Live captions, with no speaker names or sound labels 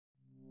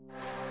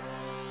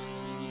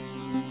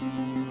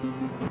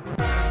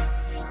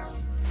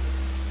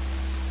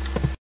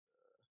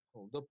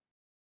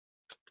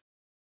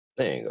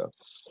There you go.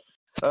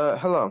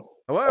 Hello.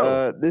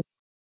 Hello.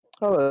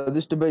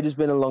 This debate has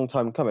been a long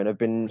time coming. I've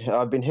been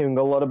hearing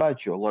a lot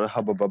about you, a lot of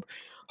hubbub.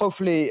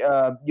 Hopefully,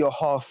 you're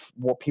half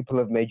what people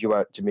have made you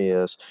out to me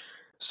as.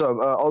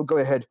 So I'll go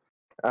ahead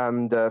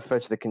and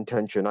fetch the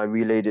contention. I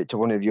relayed it to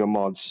one of your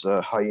mods,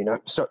 Hyena.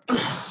 So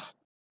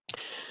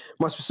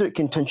my specific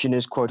contention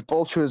is, quote,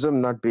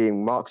 Bolshevism, that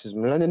being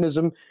Marxism and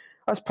Leninism,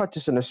 as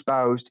practiced and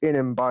espoused in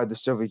and by the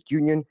Soviet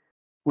Union,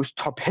 was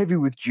top-heavy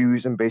with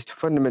Jews and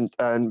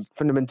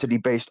fundamentally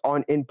based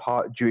on, in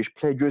part, Jewish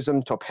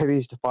plagiarism. Top-heavy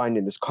is defined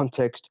in this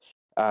context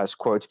as,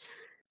 quote,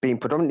 being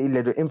predominantly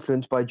led or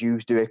influenced by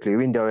Jews directly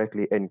or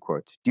indirectly, end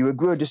quote. Do you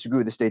agree or disagree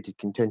with the stated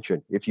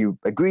contention? If you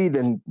agree,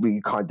 then we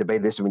can't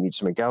debate this and we need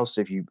something else.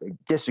 If you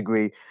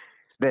disagree,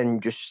 then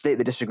just state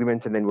the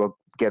disagreement and then we'll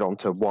get on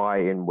to why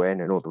and when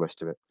and all the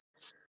rest of it.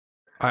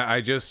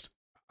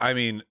 I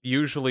mean,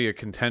 usually a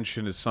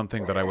contention is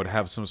something that I would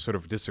have some sort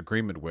of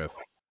disagreement with.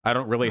 I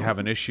don't really have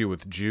an issue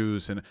with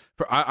Jews, and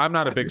I'm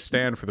not a big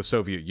stand for the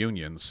Soviet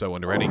Union, so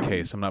under any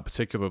case, I'm not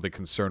particularly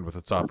concerned with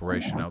its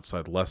operation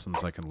outside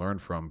lessons I can learn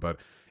from, but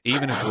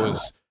even if it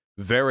was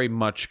very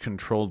much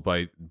controlled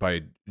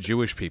by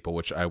Jewish people,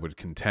 which I would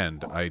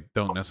contend, I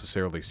don't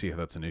necessarily see how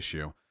that's an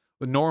issue.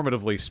 But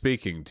normatively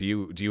speaking, do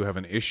you have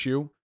an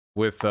issue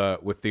with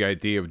the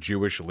idea of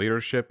Jewish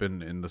leadership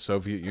in the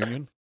Soviet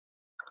Union?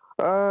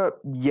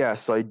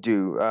 Yes, I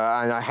do.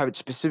 And I have it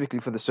specifically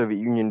for the Soviet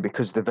Union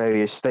because the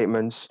various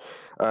statements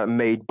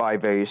made by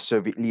various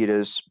Soviet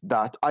leaders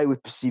that I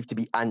would perceive to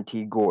be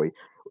anti-Goy.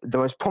 The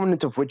most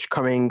prominent of which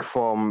coming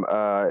from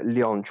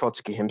Leon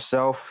Trotsky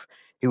himself.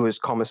 He was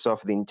Commissar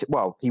for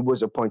the he was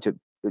supposed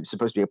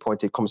to be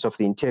appointed Commissar for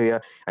the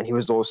Interior, and he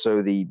was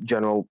also the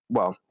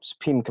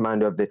Supreme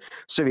Commander of the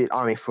Soviet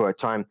Army for a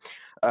time.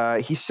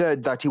 He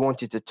said that he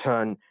wanted to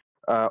turn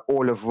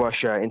all of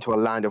Russia into a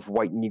land of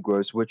white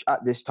Negroes, which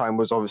at this time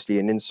was obviously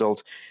an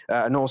insult,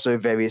 and also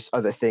various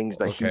other things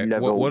that he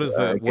leveled. What is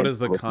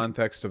the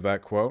context of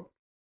that quote?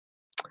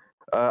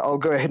 I'll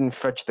go ahead and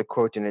fetch the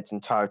quote in its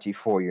entirety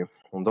for you.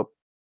 Hold up.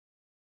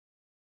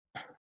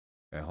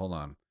 Okay, hold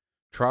on.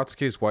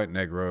 Trotsky's White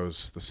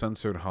Negroes, the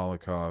Censored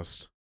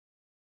Holocaust,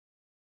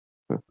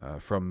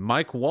 from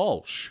Mike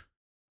Walsh.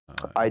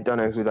 I don't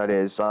know who that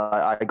is.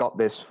 I got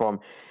this from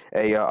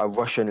a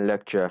Russian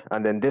lecture,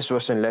 and then this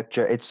Russian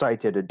lecture, it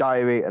cited a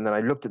diary, and then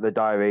I looked at the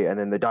diary, and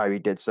then the diary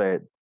did say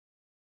it.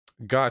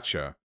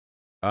 Gotcha.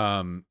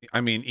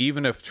 I mean,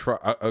 even if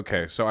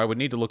okay, so I would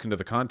need to look into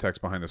the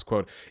context behind this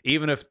quote.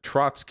 Even if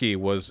Trotsky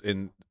was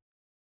in,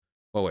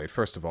 well, wait.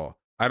 First of all,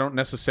 I don't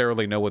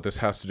necessarily know what this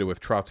has to do with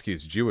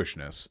Trotsky's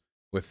Jewishness,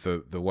 with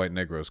the white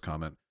Negroes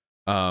comment.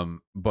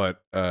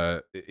 But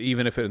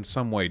even if it in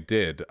some way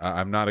did,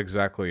 I'm not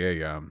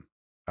exactly a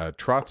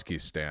Trotsky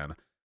stan.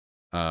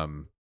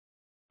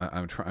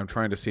 I'm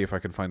trying to see if I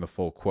can find the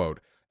full quote.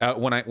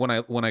 When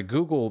I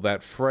Google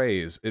that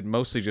phrase, it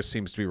mostly just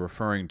seems to be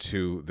referring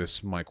to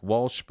this Mike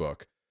Walsh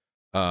book.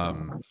 Let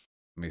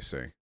me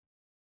see.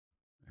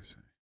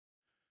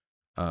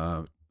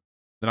 The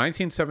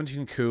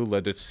 1917 coup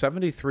led to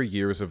 73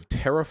 years of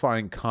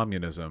terrifying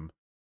communism.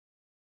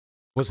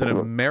 Was an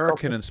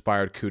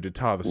American-inspired coup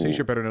d'etat. The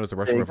seizure, better known as the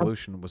Russian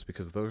Revolution, was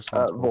because of those.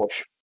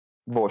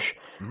 Vosh.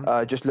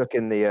 Just look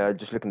in the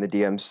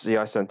DMs. See,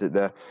 I sent it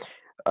there.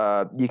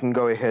 You can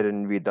go ahead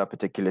and read that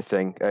particular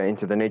thing,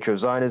 Into the Nature of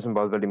Zionism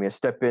by Vladimir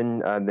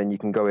Stepin, and then you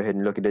can go ahead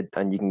and look at it,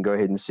 and you can go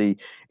ahead and see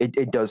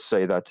it does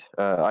say that.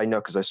 I know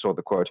because I saw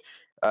the quote.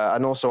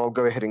 And also, I'll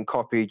go ahead and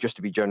copy, just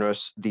to be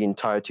generous, the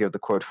entirety of the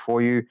quote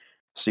for you,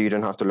 so you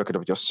don't have to look it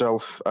up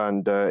yourself,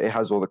 and it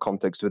has all the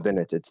context within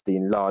it. It's the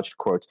enlarged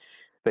quote.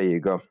 There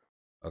you go.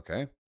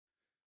 Okay.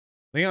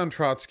 Leon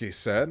Trotsky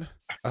said,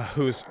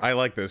 I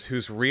like this,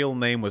 whose real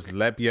name was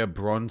Lebya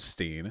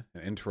Bronstein.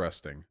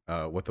 Interesting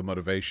what the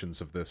motivations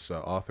of this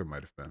author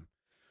might have been.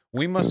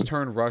 We must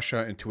turn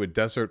Russia into a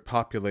desert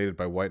populated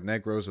by white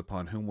Negroes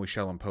upon whom we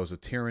shall impose a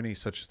tyranny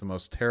such as the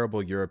most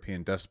terrible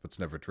European despots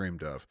never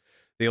dreamed of.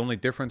 The only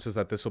difference is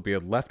that this will be a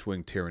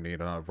left-wing tyranny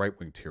and not a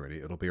right-wing tyranny.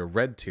 It'll be a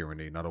red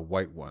tyranny, not a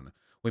white one.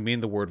 We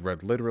mean the word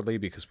red literally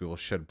because we will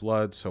shed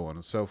blood, so on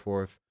and so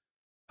forth.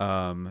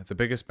 The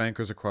biggest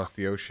bankers across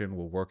the ocean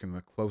will work in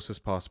the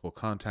closest possible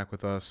contact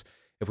with us.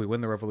 If we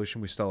win the revolution,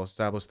 we still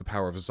establish the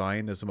power of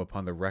Zionism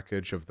upon the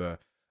wreckage of the...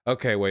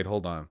 Okay, wait,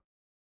 hold on.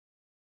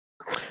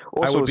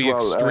 Also, I would be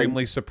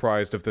extremely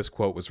surprised if this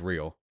quote was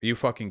real. Are you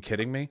fucking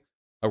kidding me?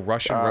 A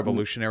Russian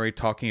revolutionary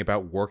talking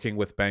about working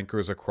with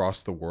bankers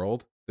across the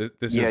world?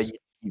 This is...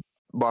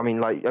 But I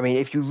mean,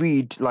 if you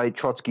read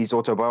Trotsky's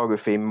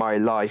autobiography, My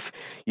Life,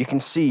 you can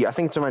see, I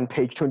think it's around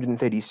page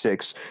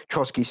 236,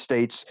 Trotsky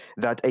states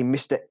that a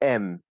Mr.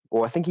 M,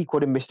 or I think he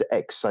called him Mr.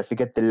 X, I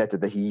forget the letter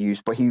that he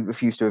used, but he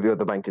refused to reveal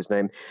the banker's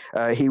name.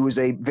 He was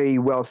a very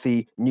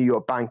wealthy New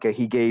York banker.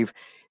 He gave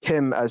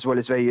him, as well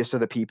as various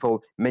other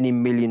people, many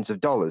millions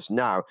of dollars.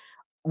 Now,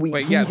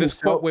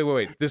 this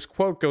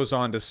quote goes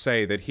on to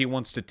say that he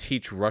wants to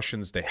teach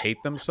Russians to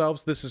hate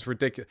themselves. This is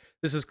ridiculous.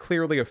 This is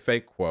clearly a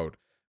fake quote,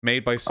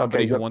 made by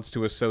somebody who wants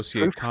to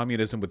associate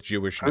communism with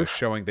Jewishness,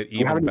 showing that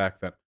even back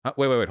then...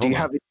 Wait, hold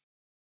on.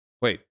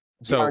 Wait,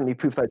 Do you have any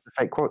proof that it's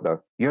a fake quote,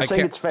 though? You're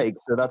saying it's fake,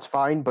 so that's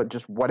fine, but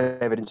just what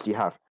evidence do you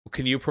have?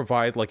 Can you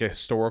provide like a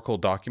historical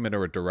document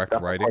or a direct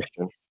writing?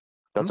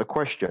 That's a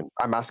question.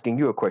 I'm asking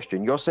you a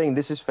question. You're saying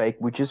this is fake,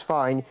 which is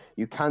fine.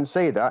 You can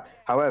say that.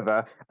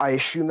 However, I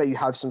assume that you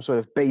have some sort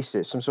of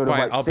basis, some sort of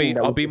like thing.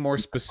 I'll be more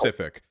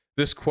specific.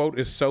 This quote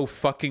is so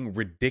fucking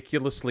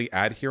ridiculously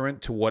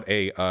adherent to what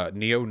a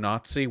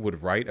neo-Nazi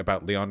would write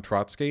about Leon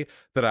Trotsky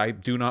that I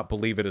do not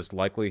believe it is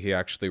likely he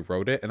actually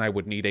wrote it, and I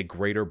would need a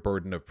greater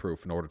burden of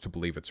proof in order to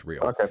believe it's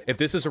real. Okay. If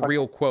this is a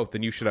real quote,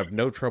 then you should have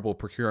no trouble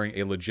procuring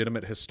a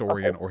legitimate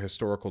historian or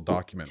historical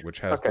document which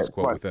has this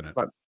quote within it.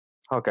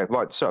 Okay,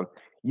 right. So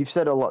you've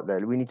said a lot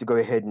there. We need to go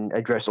ahead and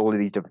address all of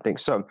these different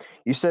things. So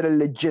you said a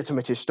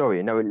legitimate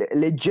historian. Now, a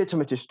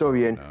legitimate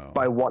historian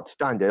by what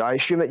standard? I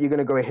assume that you're going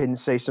to go ahead and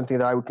say something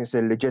that I would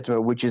consider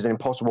legitimate, which is an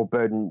impossible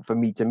burden for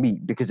me to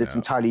meet because it's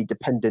entirely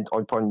dependent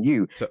upon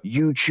you. So,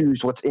 you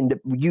choose what's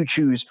you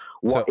choose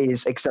what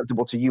is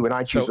acceptable to you, and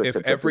I choose what's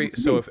acceptable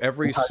to me. If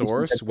every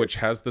source which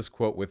has this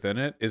quote within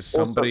it is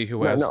somebody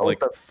who has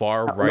like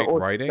far right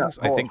writings,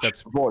 I think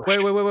that's wait.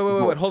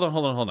 Hold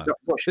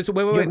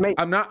on. Wait.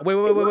 I'm not. Wait.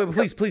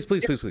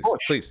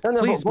 Please.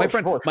 My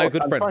friend, my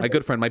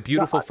good friend, my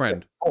beautiful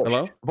friend.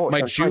 Hello,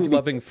 my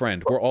Jew-loving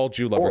friend. We're all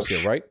Jew lovers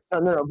here, right?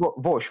 No,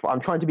 Vosh.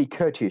 I'm trying to be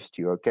courteous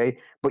to you, okay?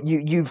 But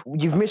you've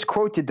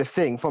misquoted the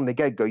thing from the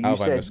get-go. You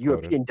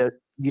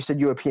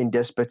said European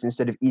despots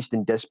instead of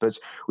Eastern despots,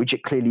 which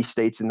it clearly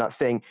states in that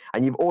thing.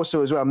 And you've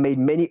also as well made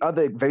many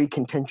other very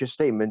contentious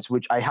statements,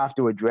 which I have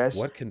to address.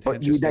 What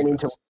contentious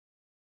statements?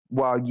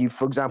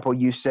 For example,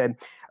 you said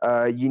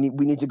we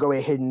need to go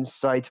ahead and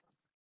cite.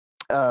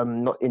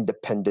 Not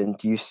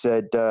independent. You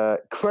said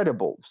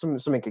credible,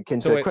 something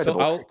akin to credible. So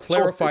I'll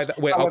clarify that.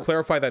 I'll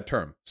clarify that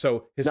term.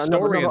 So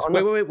historians.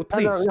 Wait,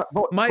 please.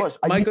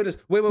 My goodness.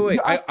 Wait.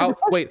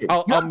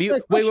 I'll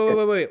mute.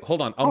 Wait.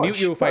 Hold on. I'll mute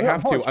you if I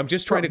have to. I'm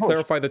just trying to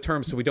clarify the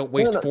term so we don't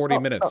waste 40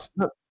 minutes.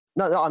 No,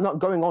 I'm not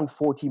going on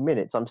 40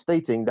 minutes. I'm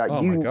stating that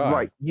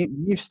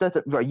you've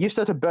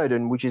set a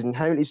burden which is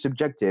inherently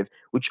subjective.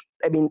 Which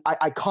I mean,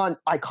 I can't.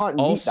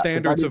 All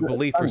standards of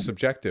belief are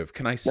subjective.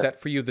 Can I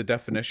set for you the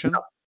definition?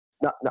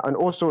 And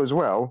also as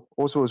well,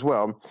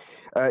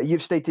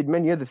 you've stated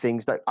many other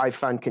things that I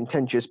found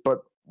contentious, but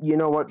you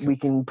know what? We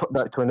can put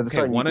that to another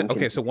side.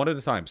 So one at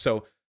a time.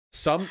 So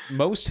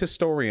most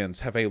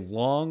historians have a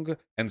long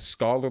and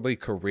scholarly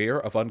career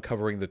of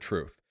uncovering the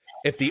truth.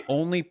 If the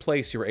only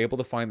place you're able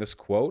to find this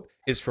quote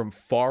is from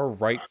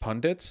far-right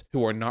pundits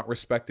who are not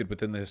respected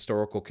within the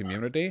historical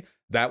community,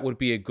 that would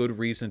be a good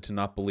reason to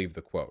not believe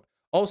the quote.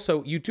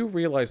 Also, you do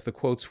realize the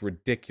quote's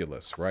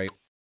ridiculous, right?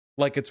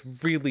 Like, it's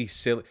really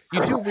silly.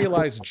 You do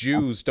realize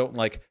Jews don't,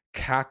 like,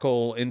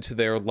 cackle into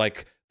their,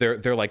 like,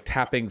 they're like,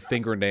 tapping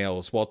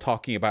fingernails while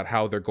talking about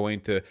how they're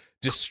going to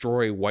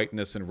destroy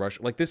whiteness in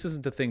Russia. Like, this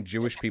isn't a thing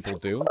Jewish people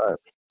do.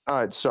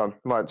 Right.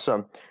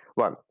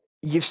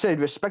 You've said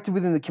respected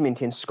within the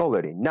community and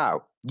scholarly.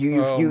 Now,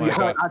 you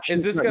actually...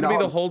 Is this going to be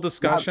the whole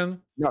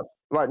discussion? No.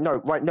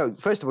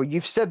 First of all,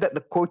 you've said that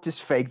the quote is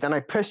fake. Then I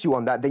press you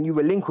on that. Then you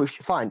relinquish.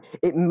 Fine.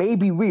 It may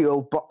be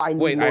real, but I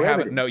need more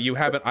evidence. No, you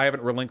haven't. I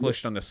haven't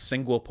relinquished on a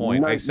single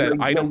point. I said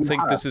I don't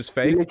think this is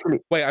fake.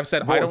 Wait, I've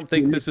said I don't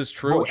think this is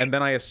true, and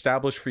then I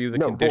established for you the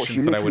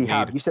conditions that I would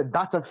need. You said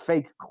that's a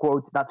fake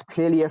quote. That's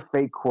clearly a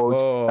fake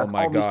quote. Oh, that's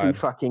obviously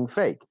fucking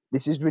fake.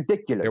 This is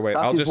ridiculous. Here, wait,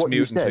 I'll just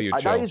mute until you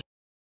chill.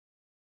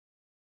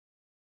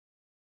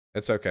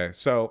 It's okay.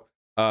 So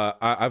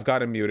I've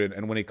got him muted,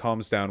 and when he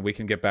calms down, we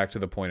can get back to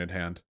the point at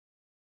hand.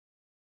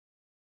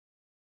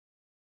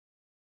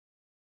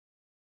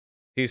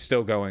 He's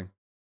still going.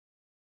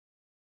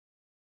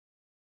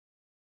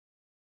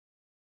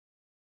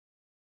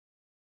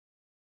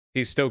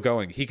 He's still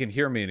going. He can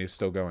hear me, and he's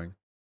still going.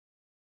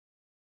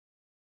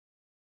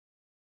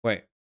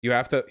 Wait, you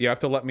have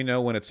to let me know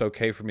when it's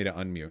okay for me to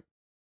unmute.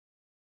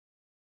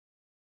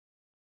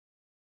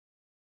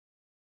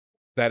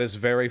 That is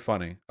very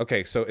funny.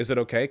 Okay, so is it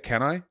okay?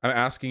 Can I? I'm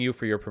asking you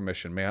for your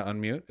permission. May I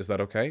unmute? Is that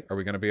okay? Are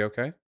we going to be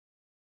okay?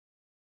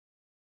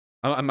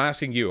 I'm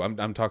asking you.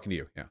 I'm talking to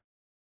you. Yeah.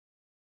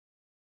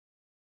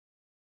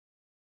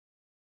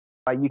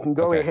 You can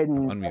go ahead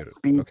and unmute.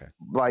 Speak. Okay.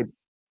 Like,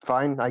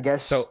 fine, I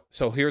guess. So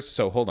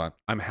hold on.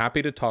 I'm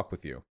happy to talk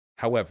with you.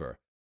 However,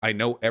 I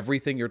know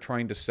everything you're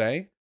trying to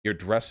say. You're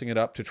dressing it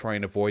up to try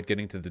and avoid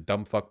getting to the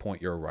dumb fuck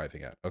point you're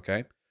arriving at.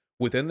 Okay.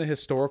 Within the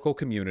historical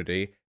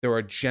community, there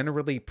are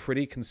generally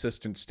pretty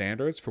consistent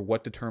standards for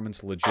what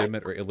determines a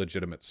legitimate or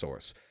illegitimate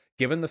source.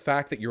 Given the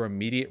fact that your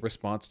immediate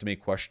response to me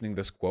questioning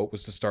this quote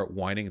was to start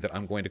whining that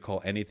I'm going to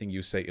call anything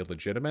you say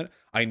illegitimate,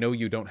 I know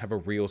you don't have a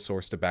real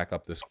source to back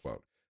up this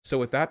quote. So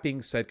with that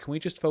being said, can we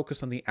just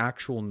focus on the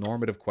actual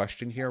normative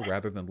question here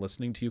rather than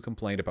listening to you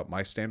complain about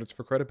my standards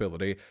for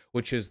credibility,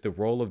 which is the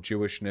role of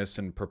Jewishness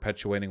in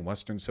perpetuating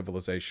Western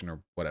civilization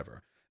or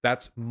whatever.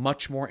 That's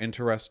much more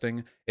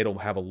interesting. It'll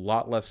have a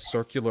lot less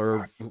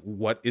circular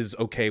what is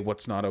okay,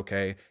 what's not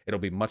okay. It'll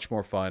be much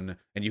more fun,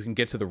 and you can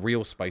get to the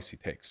real spicy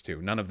takes,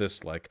 too. None of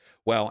this like,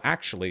 well,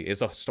 actually,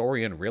 is a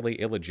historian really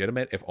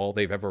illegitimate if all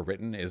they've ever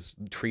written is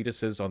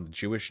treatises on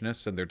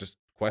Jewishness and they're just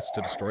quest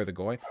to destroy the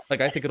Goy. Like,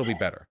 I think it'll be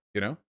better,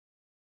 you know?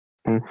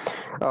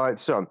 All right,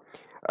 so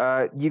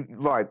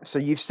so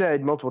you've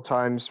said multiple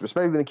times,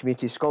 respect within the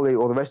community, scholarly,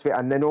 all the rest of it,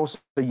 and then also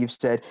you've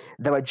said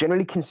there are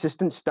generally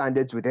consistent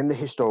standards within the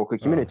historical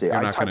community. You're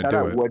I not going typed to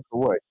that do out it. word for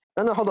word.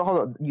 No, hold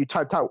on. You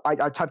typed out.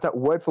 I typed out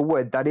word for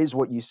word. That is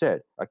what you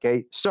said.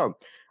 Okay, so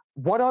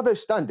what are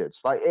those standards?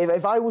 Like,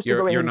 if I was to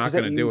go ahead You're and not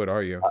going present to you, do it,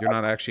 are you? You're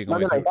not actually no,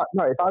 going to.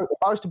 no. If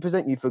I was to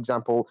present you, for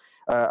example,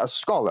 a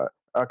scholar,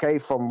 okay,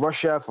 from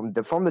Russia, from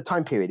the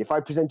time period, if I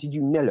presented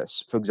you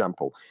Nilus, for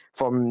example,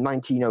 from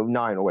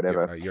 1909 or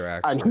whatever, You're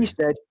and he actually.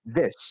 said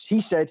this,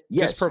 he said, Just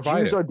yes,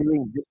 provide Jews it. are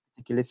doing this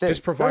particular thing.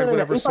 Just provide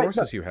whatever If I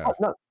sources you have.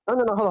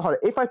 hold on.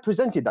 If I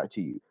presented that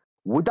to you,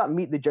 would that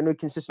meet the generally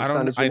consistent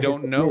standards I in the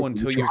don't historical know community,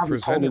 until which you you've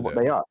haven't told me presented what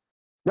it. they are?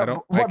 No,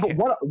 I but can't.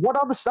 what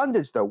are the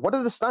standards though? What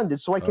are the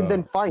standards so I can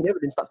then find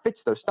evidence that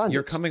fits those standards?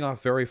 You're coming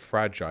off very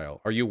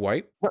fragile. Are you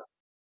white?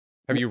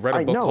 Have you read a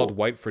I book know. called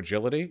White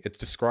Fragility? It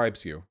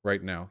describes you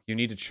right now. You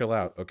need to chill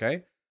out,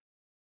 okay?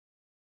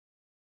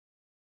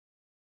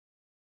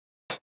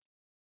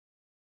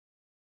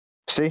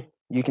 See,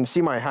 you can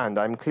see my hand.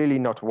 I'm clearly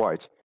not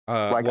white.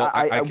 Like Well,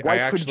 I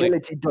white actually,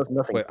 fragility does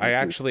nothing. wait, for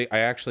me. I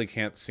actually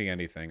can't see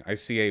anything. I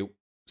see a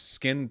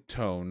skin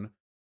tone,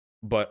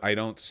 but I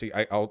don't see.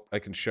 I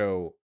can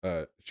show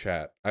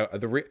chat. Oh,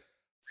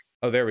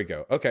 there we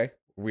go. Okay,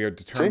 we are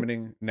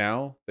determining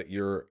now that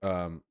you're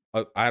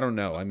I don't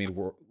know. I mean,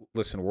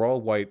 listen, we're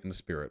all white in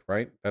spirit,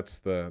 right? That's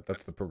the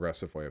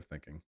progressive way of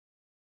thinking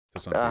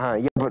to some people.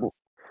 Yeah, but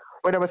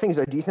whatever things.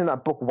 Do you think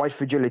that book White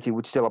Fragility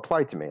would still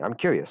apply to me? I'm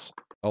curious.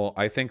 Oh,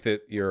 I think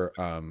that you're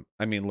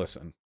I mean,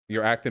 listen,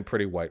 you're acting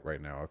pretty white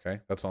right now, okay?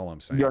 That's all I'm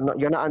saying. You're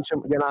not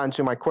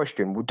answering my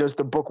question. Does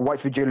the book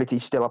White Fragility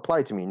still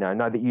apply to me now?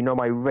 Now that you know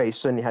my race,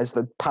 suddenly has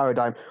the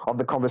paradigm of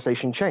the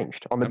conversation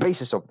changed on the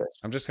basis of this?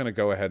 I'm just going to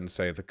go ahead and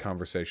say the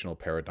conversational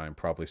paradigm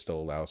probably still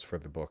allows for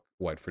the book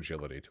White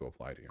Fragility to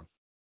apply to you.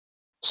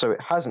 So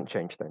it hasn't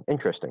changed then.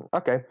 Interesting.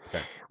 Okay.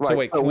 Okay. Right. So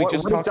wait, can we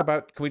just talk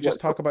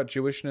about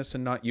Jewishness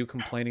and not you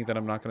complaining that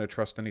I'm not going to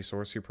trust any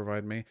source you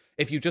provide me?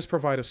 If you just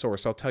provide a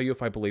source, I'll tell you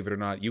if I believe it or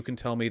not. You can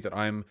tell me that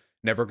I'm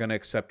never going to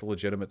accept a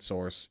legitimate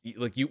source.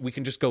 Like we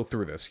can just go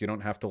through this. You don't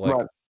have to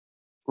like.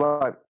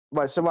 Right.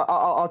 So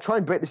I'll try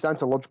and break this down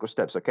to logical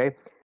steps. Okay.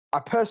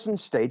 A person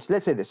states,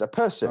 let's say this, a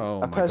person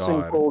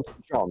called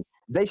John.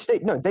 They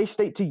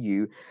state to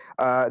you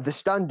the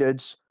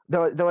standards.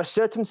 There are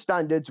certain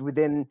standards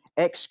within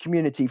X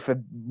community for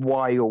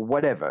Y or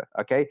whatever.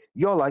 Okay,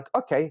 you're like,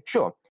 okay,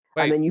 sure,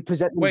 and then you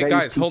present them. Wait,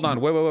 guys, hold on.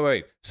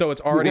 Wait. So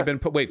it's already been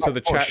put. Wait, so the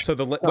chat. So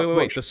the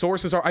wait. The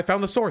sources are. I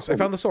found the source.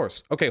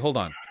 Okay, hold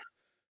on.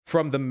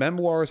 From the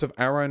memoirs of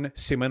Aaron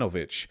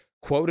Semenovich,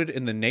 quoted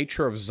in The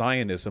Nature of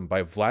Zionism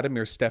by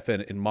Vladimir Stefan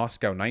in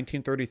Moscow,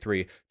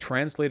 1933,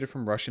 translated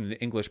from Russian and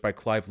English by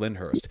Clive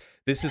Lyndhurst.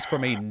 This is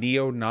from a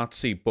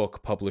neo-Nazi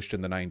book published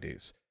in the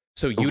 90s.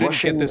 So you didn't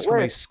get this from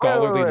a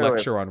scholarly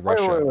lecture on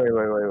Russia.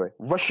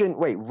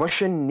 Wait.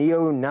 Russian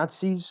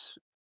neo-Nazis?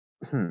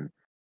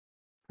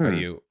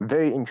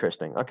 Very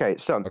interesting. Okay,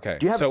 so do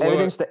you have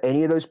evidence that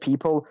any of those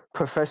people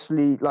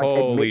professedly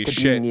admit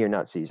to being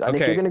neo-Nazis? And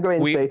if you're going to go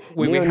in and say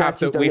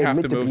neo-Nazis don't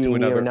admit to being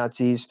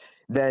neo-Nazis,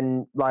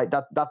 then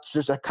that's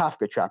just a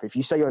Kafka trap. If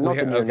you say you're not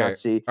a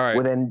neo-Nazi,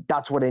 well then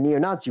that's what a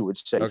neo-Nazi would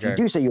say. If you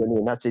do say you're a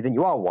neo-Nazi, then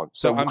you are one.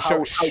 So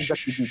how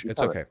exactly do you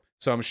it's okay.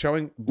 So I'm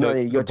showing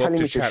you're telling me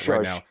to chat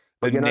right now.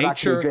 But you're not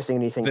actually addressing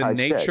anything I've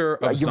said.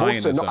 You've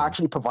also not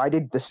actually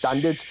provided the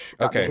standards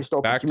that the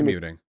historical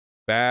community...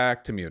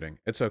 Back to muting.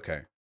 It's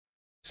okay.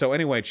 So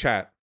anyway,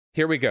 chat,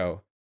 here we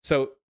go.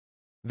 So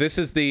this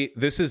is the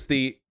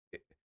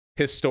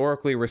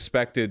historically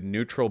respected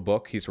neutral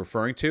book he's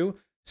referring to.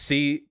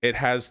 See, it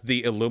has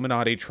the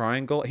Illuminati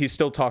triangle. He's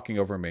still talking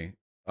over me.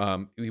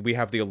 We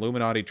have the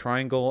Illuminati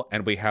triangle,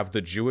 and we have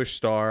the Jewish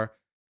star,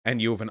 and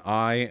you have an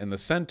eye in the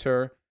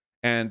center.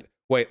 And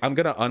wait, I'm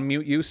going to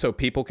unmute you so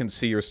people can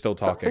see you're still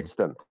talking. That fits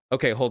them.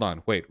 Okay, hold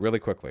on. Wait, really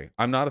quickly.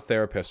 I'm not a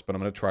therapist, but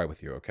I'm going to try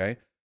with you, okay?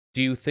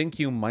 Do you think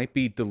you might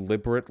be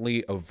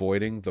deliberately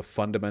avoiding the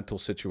fundamental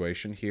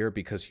situation here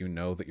because you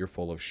know that you're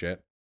full of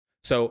shit?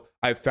 So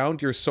I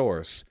found your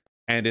source,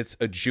 and it's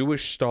a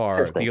Jewish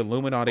star, the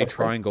Illuminati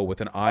triangle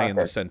with an eye in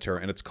the center,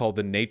 and it's called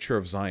The Nature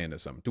of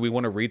Zionism. Do we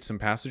want to read some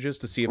passages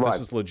to see if this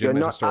is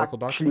legitimate historical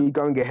document? You're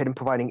not actually going ahead and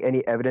providing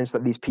any evidence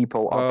that these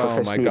people are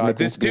professionally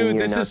admitting to being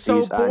this is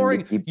so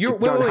boring. If you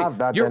don't have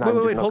that, then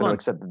I'm just not going to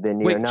accept that they're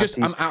neo-Nazis.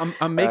 Wait,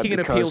 I'm making an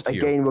appeal to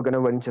you. Again, we're going to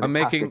run into the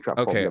Kafka trap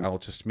Okay, problem. I'll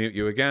just mute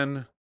you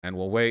again. And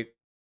we'll wait.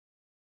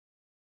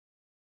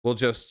 We'll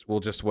just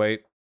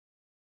wait.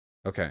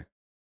 Okay.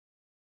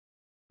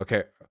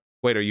 Okay.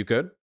 Wait, are you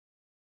good?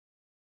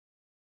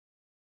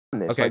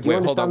 Okay, do you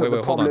understand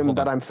the problem hold on.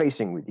 that I'm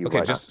facing with you?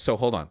 Okay, so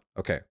hold on.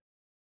 Okay.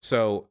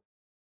 So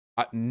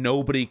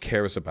nobody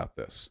cares about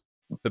this.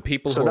 The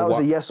people who that was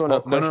a yes or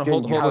no question.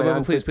 Hold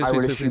on, please. I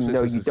would assume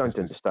no, you don't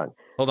understand.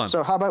 Hold on.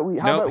 So how about we?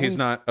 No, he's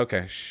not.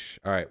 Okay. Shh.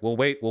 All right. We'll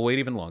wait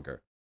even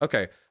longer.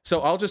 Okay,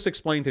 so I'll just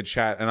explain to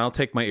chat, and I'll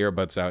take my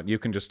earbuds out, and you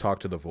can just talk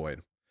to the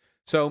void.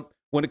 So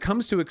when it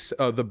comes to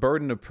the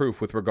burden of proof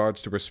with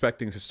regards to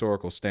respecting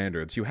historical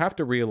standards, you have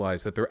to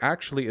realize that there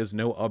actually is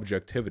no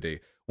objectivity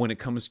when it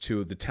comes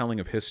to the telling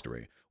of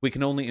history. We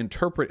can only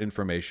interpret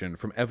information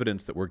from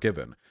evidence that we're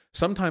given.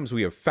 Sometimes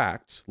we have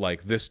facts,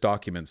 like this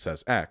document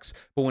says X,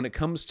 but when it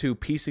comes to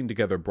piecing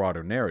together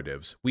broader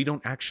narratives, we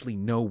don't actually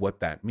know what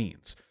that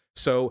means.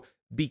 So,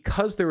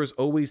 because there is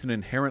always an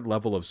inherent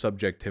level of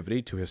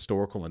subjectivity to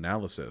historical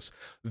analysis,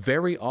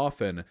 very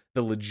often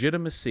the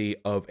legitimacy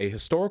of a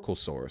historical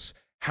source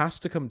has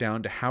to come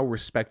down to how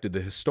respected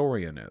the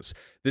historian is.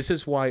 This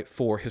is why,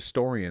 for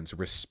historians,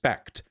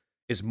 respect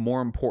is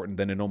more important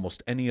than in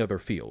almost any other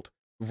field,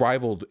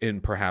 rivaled in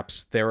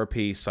perhaps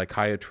therapy,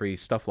 psychiatry,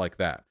 stuff like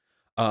that.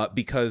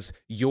 Because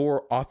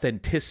your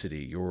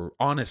authenticity, your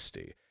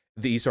honesty,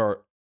 this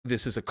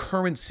is a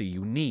currency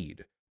you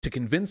need to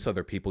convince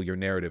other people your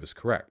narrative is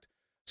correct.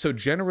 So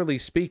generally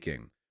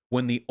speaking,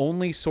 when the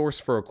only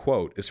source for a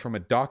quote is from a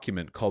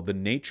document called The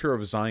Nature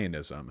of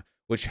Zionism,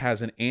 which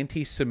has an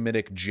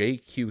anti-Semitic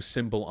JQ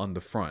symbol on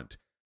the front,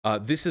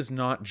 this is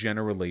not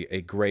generally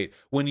a great...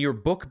 When your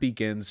book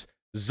begins,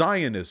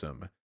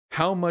 Zionism,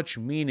 how much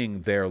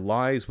meaning there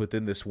lies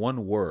within this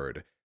one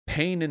word,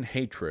 pain and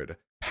hatred,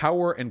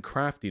 power and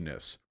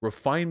craftiness,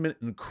 refinement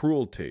and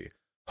cruelty,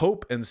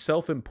 hope and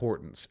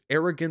self-importance,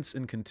 arrogance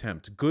and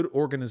contempt, good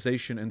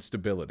organization and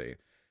stability.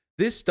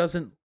 This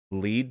doesn't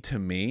lead to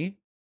me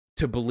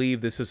to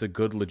believe this is a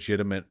good,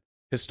 legitimate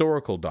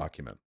historical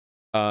document,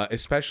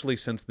 especially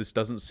since this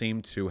doesn't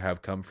seem to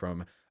have come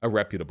from a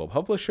reputable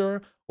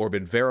publisher or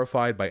been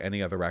verified by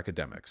any other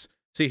academics.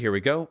 See, here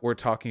we go. We're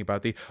talking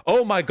about the...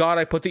 Oh my God,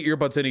 I put the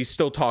earbuds in. He's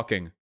still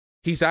talking.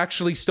 He's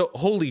actually still...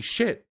 Holy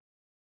shit.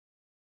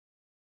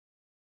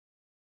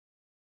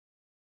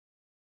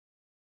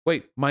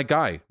 Wait, my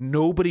guy,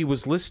 nobody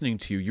was listening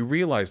to you. You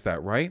realize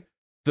that, right?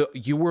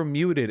 You were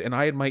muted and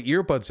I had my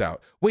earbuds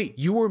out. Wait,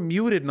 you were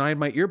muted and I had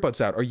my earbuds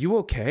out. Are you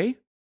okay?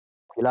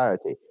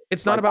 Popularity.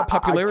 It's not about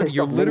popularity.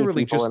 You're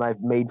literally just... And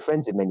I've made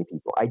friends with many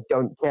people. I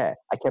don't care.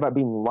 I care about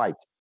being right.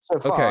 So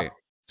far, okay.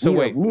 So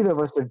neither of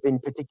us have been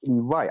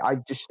particularly right.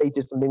 I've just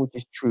stated something which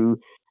is true.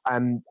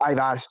 I've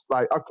asked,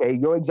 like, okay,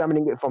 you're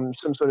examining it from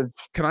some sort of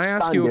Can I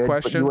ask you a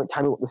question? But you won't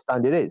tell me what the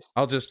standard is.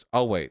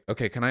 I'll wait.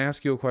 Okay, can I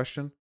ask you a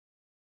question?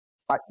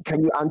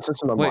 Can you answer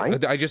some of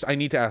mine? I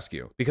need to ask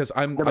you because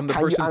I'm the person.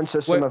 Can you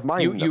answer some of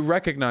mine? You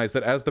recognize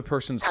that as the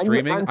person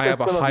streaming, I have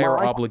a higher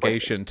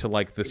obligation to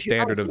like the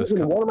standard of this.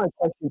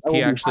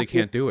 He actually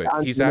can't do it.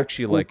 He's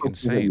actually like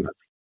insane.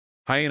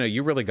 Hyena,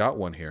 you really got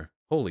one here.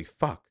 Holy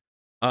fuck.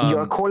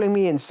 You're calling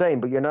me insane,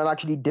 but you're not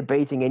actually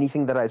debating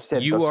anything that I've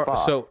said thus far.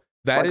 So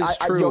that is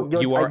true.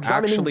 You are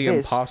actually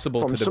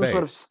impossible to debate. Some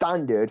sort of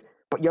standard,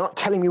 but you're not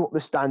telling me what the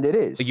standard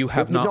is. You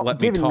have not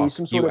let me talk. You've not given me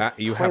some sort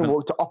of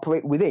framework to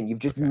operate within. You've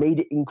just made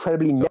it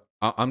incredibly... So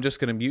I'm just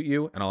going to mute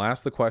you, and I'll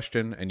ask the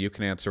question, and you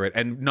can answer it.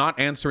 And not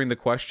answering the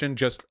question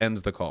just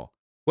ends the call.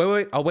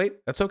 Wait. I'll wait.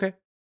 That's okay.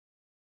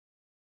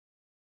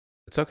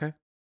 It's okay.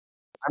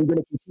 I'm going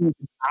to continue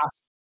to ask...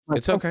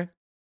 It's okay.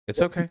 It's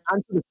okay.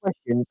 Answer the question,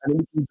 and then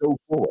we can go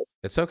forward.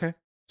 It's okay.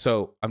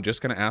 So I'm just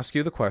going to ask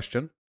you the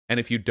question, and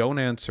if you don't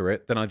answer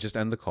it, then I'll just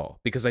end the call,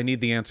 because I need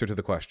the answer to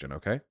the question,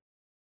 okay?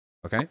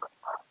 Okay?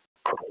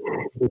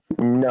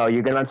 No,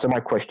 you're going to answer my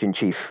question,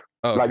 Chief.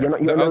 Oh, okay.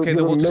 Like, you're in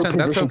no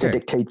position to okay.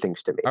 dictate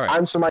things to me. All right.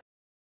 Answer my...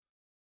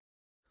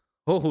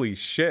 Holy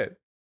shit.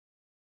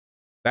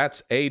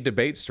 That's a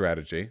debate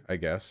strategy, I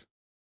guess.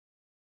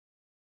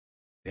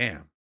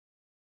 Damn.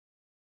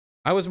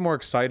 I was more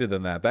excited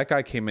than that. That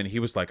guy came in, he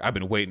was like, I've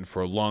been waiting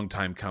for a long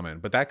time coming.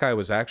 But that guy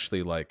was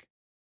actually like,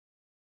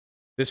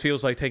 this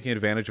feels like taking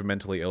advantage of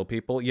mentally ill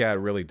people. Yeah, it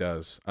really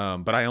does.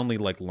 But I only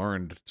like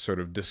learned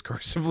sort of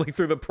discursively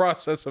through the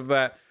process of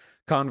that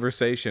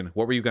conversation.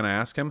 What were you going to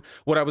ask him?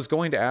 What I was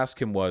going to ask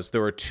him was,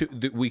 there are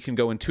we can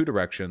go in two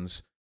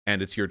directions,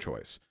 and it's your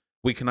choice.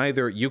 We can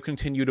either, you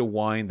continue to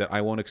whine that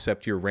I won't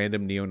accept your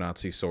random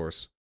neo-Nazi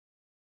source,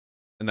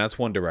 and that's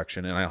one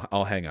direction, and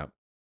I'll hang up.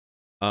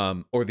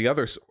 Or the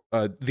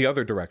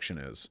other direction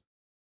is,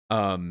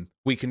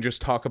 we can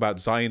just talk about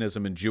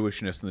Zionism and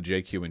Jewishness and the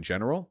JQ in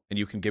general, and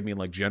you can give me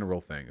like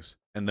general things,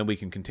 and then we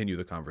can continue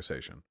the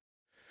conversation.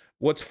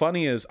 What's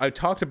funny is, I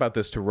talked about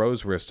this to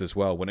Rose Wrist as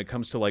well, when it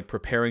comes to like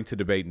preparing to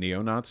debate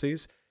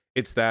neo-Nazis,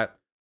 it's that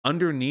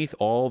underneath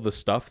all the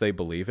stuff they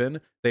believe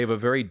in, they have a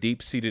very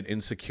deep-seated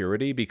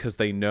insecurity because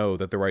they know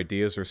that their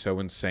ideas are so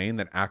insane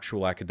that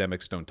actual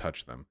academics don't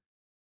touch them.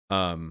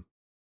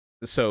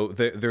 So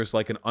there's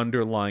like an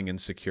underlying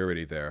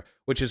insecurity there,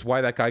 which is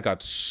why that guy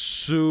got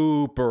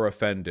super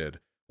offended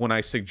when I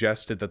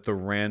suggested that the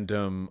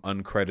random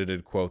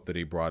uncredited quote that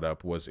he brought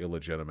up was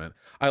illegitimate.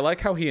 I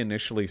like how he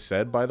initially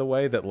said, by the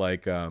way, that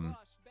like,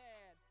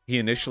 he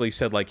initially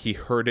said like he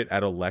heard it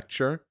at a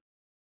lecture,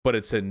 but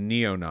it's a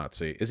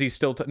neo-Nazi. Is he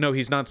still... No,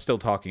 he's not still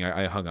talking.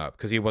 I hung up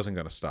because he wasn't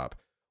going to stop.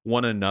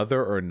 One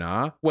another or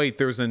nah? Wait,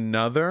 there's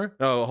another?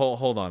 Oh,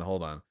 hold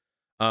on.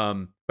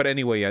 But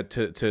anyway, yeah,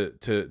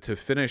 to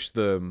finish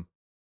the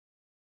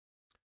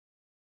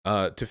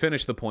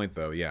point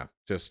though, yeah,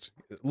 just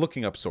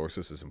looking up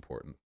sources is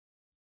important.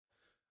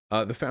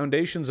 The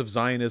foundations of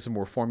Zionism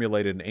were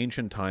formulated in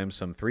ancient times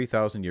some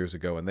 3,000 years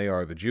ago, and they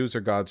are: the Jews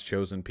are God's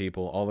chosen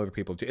people, all other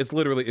people. It's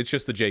literally, it's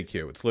just the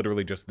JQ. It's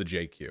literally just the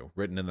JQ,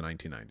 written in the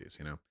 1990s,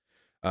 you know?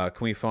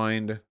 Can we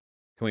find,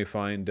 here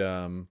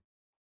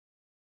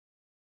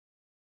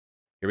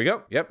we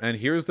go. Yep, and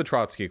here's the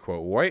Trotsky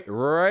quote,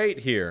 right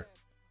here.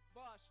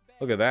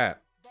 Look at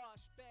that.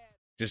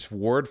 Just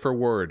word for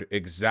word,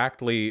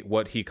 exactly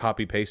what he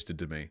copy-pasted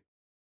to me.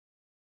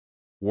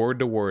 Word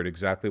to word,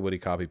 exactly what he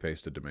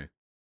copy-pasted to me.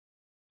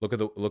 Look at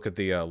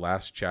the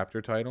last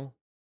chapter title.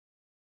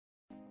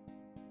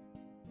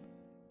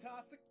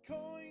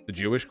 The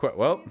Jewish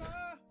well,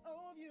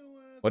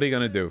 what are you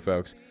gonna do,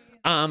 folks?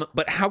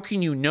 But how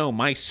can you know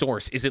my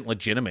source isn't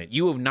legitimate?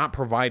 You have not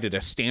provided a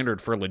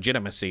standard for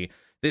legitimacy.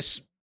 This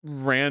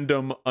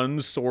random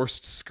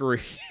unsourced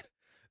screen.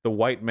 The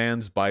white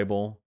man's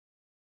Bible.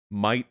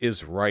 Might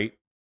is right.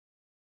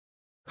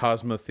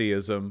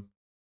 Cosmotheism.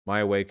 My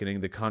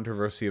Awakening, The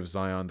Controversy of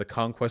Zion, The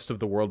Conquest of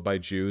the World by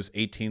Jews,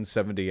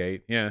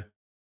 1878. Yeah.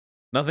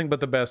 Nothing but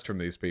the best from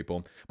these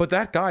people. But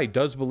that guy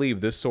does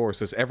believe this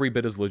source is every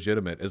bit as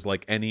legitimate as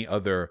like any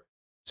other.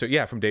 So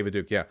yeah, from David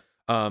Duke, yeah.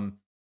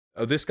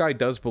 This guy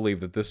does believe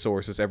that this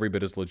source is every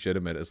bit as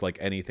legitimate as like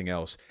anything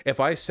else. If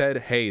I said,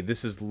 hey,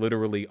 this is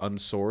literally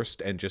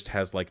unsourced and just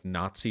has like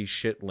Nazi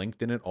shit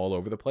linked in it all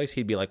over the place,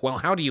 he'd be like, well,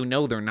 how do you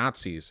know they're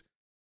Nazis?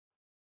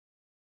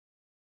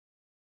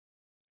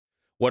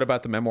 What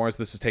about the memoirs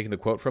this is taking the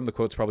quote from? The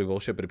quote's probably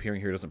bullshit, but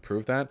appearing here doesn't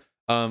prove that.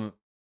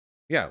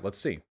 Yeah, let's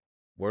see.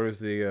 Where is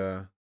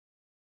the...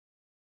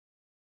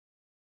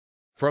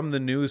 From the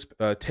news...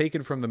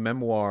 taken from the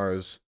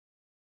memoirs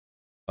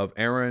of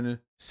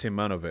Aaron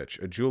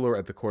Simonovich, a jeweler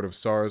at the court of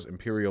Tsar's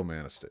Imperial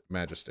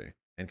Majesty.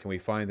 And can we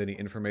find any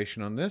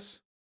information on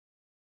this?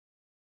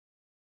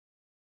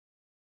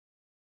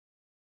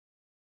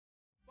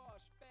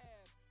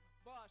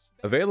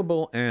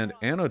 Available and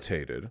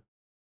annotated.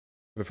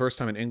 For the first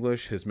time in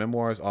English, his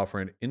memoirs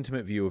offer an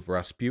intimate view of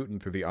Rasputin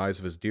through the eyes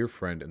of his dear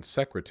friend and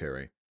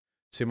secretary.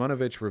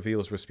 Simonovich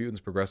reveals Rasputin's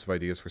progressive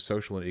ideas for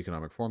social and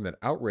economic reform that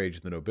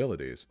outrage the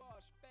nobilities.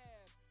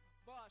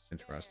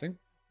 Interesting.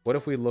 What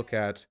if we look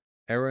at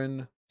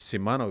Aaron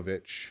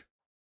Simonovich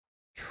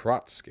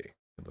Trotsky?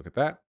 Look at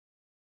that.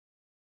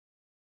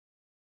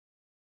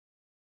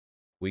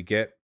 We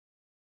get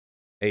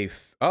a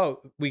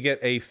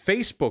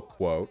Facebook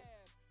quote.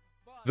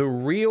 The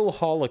Real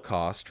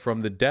Holocaust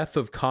from the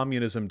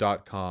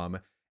deathofcommunism.com,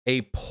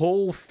 a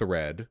poll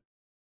thread.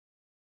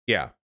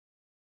 Yeah.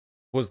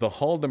 Was the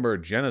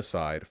Holodomor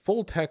genocide,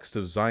 full text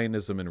of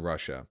Zionism in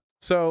Russia.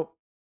 So,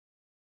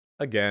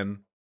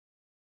 again,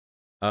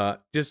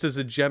 just as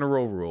a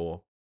general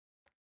rule,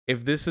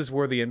 if this is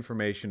where the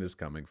information is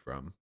coming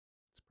from,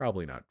 it's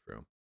probably not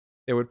true.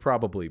 There would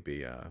probably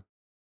be a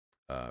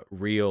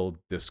real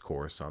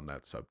discourse on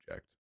that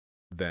subject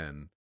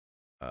than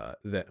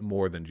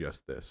more than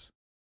just this.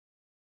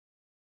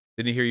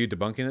 Didn't you hear you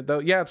debunking it, though?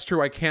 Yeah, it's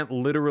true. I can't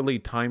literally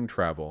time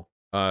travel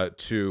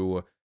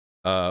to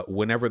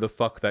whenever the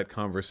fuck that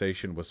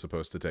conversation was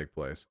supposed to take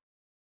place.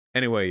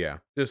 Anyway, yeah,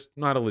 just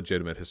not a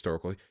legitimate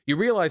historical. You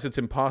realize it's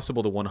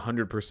impossible to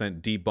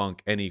 100% debunk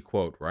any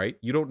quote, right?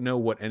 You don't know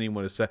what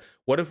anyone has said.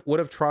 What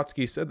if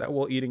Trotsky said that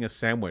while eating a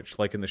sandwich,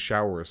 like in the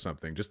shower or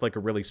something, just like a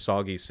really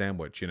soggy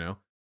sandwich, you know?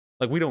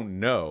 Like, we don't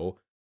know,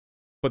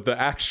 but the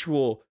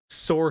actual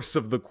source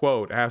of the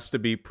quote has to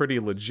be pretty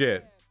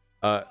legit.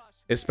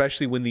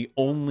 Especially when the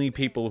only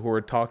people who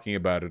are talking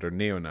about it are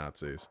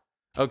neo-Nazis.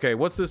 Okay,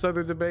 what's this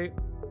other debate?